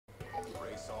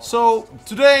So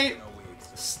today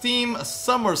Steam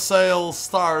summer sale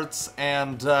starts,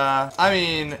 and I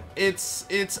mean it's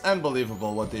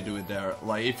unbelievable what they do with there.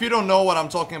 Like, if you don't know what I'm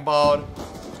talking about,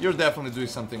 you're definitely doing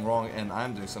something wrong, and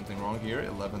I'm doing something wrong here.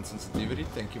 11 sensitivity,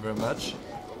 thank you very much,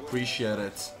 appreciate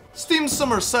it. Steam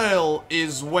summer sale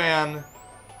is when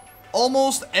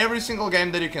almost every single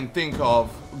game that you can think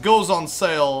of goes on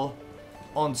sale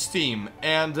on Steam,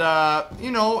 and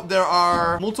you know, there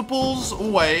are multiple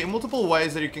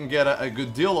ways that you can get a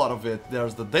good deal out of it.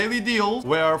 There's the daily deal,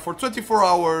 where for 24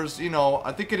 hours, you know,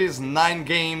 I think it is 9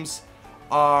 games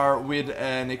are with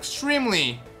an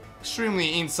extremely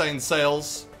insane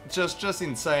sales, just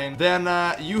insane. Then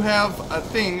you have a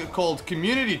thing called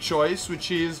community choice, which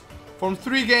is from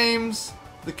 3 games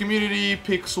the community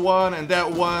picks one, and that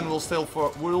one will stay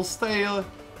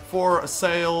for a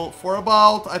sale for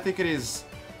about, I think it is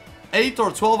 8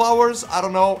 or 12 hours, I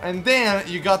don't know. And then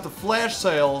you got the flash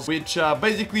sales, which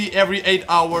basically every 8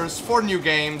 hours 4 new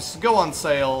games go on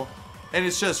sale, and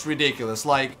it's just ridiculous.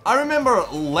 Like, I remember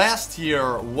last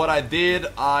year what I did.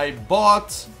 I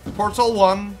bought Portal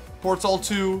 1, Portal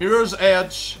 2, Mirror's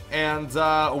Edge, and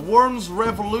Worms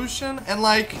Revolution, and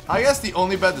like, I guess the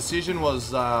only bad decision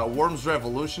was Worms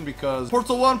Revolution, because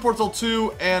Portal 1, Portal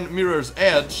 2, and Mirror's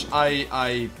Edge,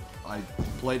 I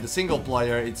played the single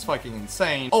player. It's fucking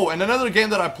insane. Oh, and another game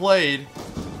that I played,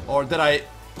 or that I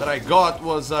got,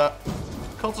 was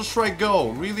Counter-Strike Go.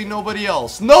 Really, nobody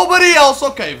else? Nobody else?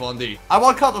 Okay, Vondi. I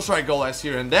bought Counter-Strike Go last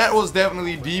year, and that was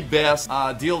definitely the best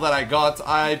deal that I got.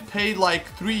 I paid like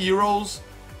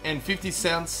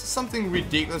 €3.50, something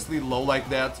ridiculously low like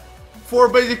that, for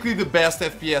basically the best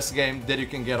FPS game that you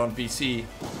can get on PC,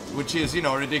 which is, you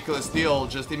know, a ridiculous deal.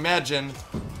 Just imagine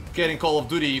getting Call of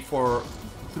Duty for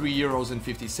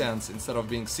 €3.50 instead of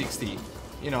being 60.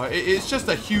 You know, it's just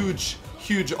a huge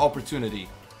opportunity.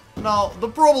 Now, the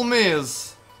problem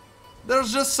is,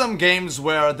 there's just some games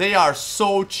where they are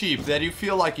so cheap that you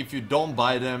feel like if you don't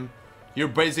buy them, you're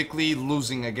basically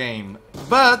losing a game.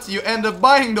 But you end up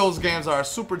buying those games that are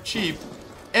super cheap,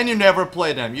 and you never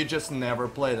play them. You just never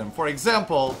play them. For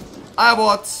example, I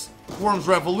bought Worms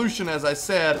Revolution, as I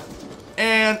said,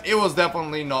 and it was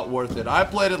definitely not worth it. I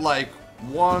played it like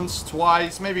once,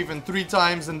 twice, maybe even 3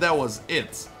 times, and that was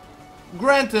it.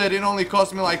 Granted, it only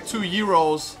cost me like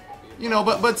 €2, you know,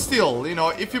 but still, you know,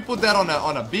 if you put that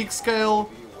on a big scale,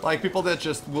 like people that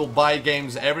just will buy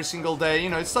games every single day,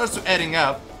 you know, it starts to adding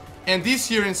up. And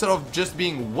this year, instead of just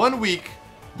being 1 week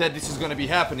that this is gonna be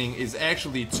happening, is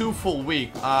actually 2 full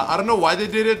weeks. I don't know why they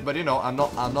did it, but you know, I'm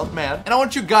not mad. And I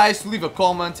want you guys to leave a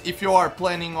comment if you are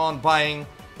planning on buying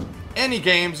any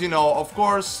games. You know, of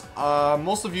course,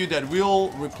 most of you that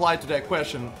will reply to that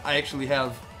question, I actually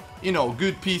have, you know,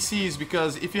 good PCs,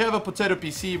 because if you have a potato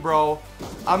PC, bro,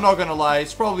 I'm not gonna lie,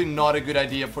 it's probably not a good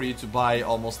idea for you to buy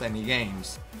almost any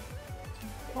games.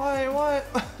 Why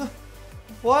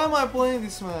why am I playing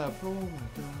this map? Oh my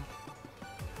god.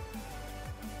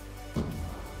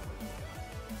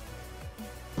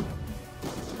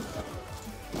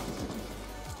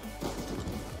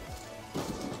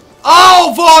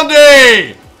 Oh,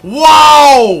 Vondi!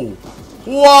 Wow!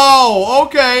 Wow!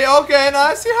 Okay, now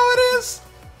I see how it is.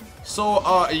 So,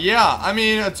 yeah, I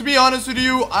mean, to be honest with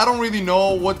you, I don't really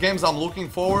know what games I'm looking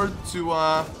forward to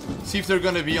see if they're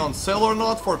gonna be on sale or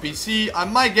not for PC. I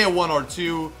might get 1 or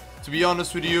 2, to be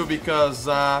honest with you, because,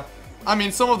 I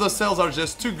mean, some of the sales are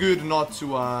just too good not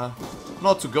to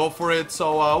go for it.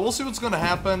 So, we'll see what's gonna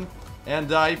happen.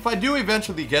 And if I do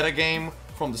eventually get a game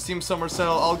from the Steam Summer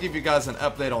Sale, I'll give you guys an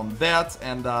update on that.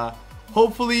 And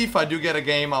hopefully, if I do get a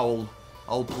game, I'll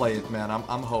play it, man.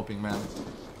 I'm hoping, man.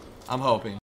 I'm hoping.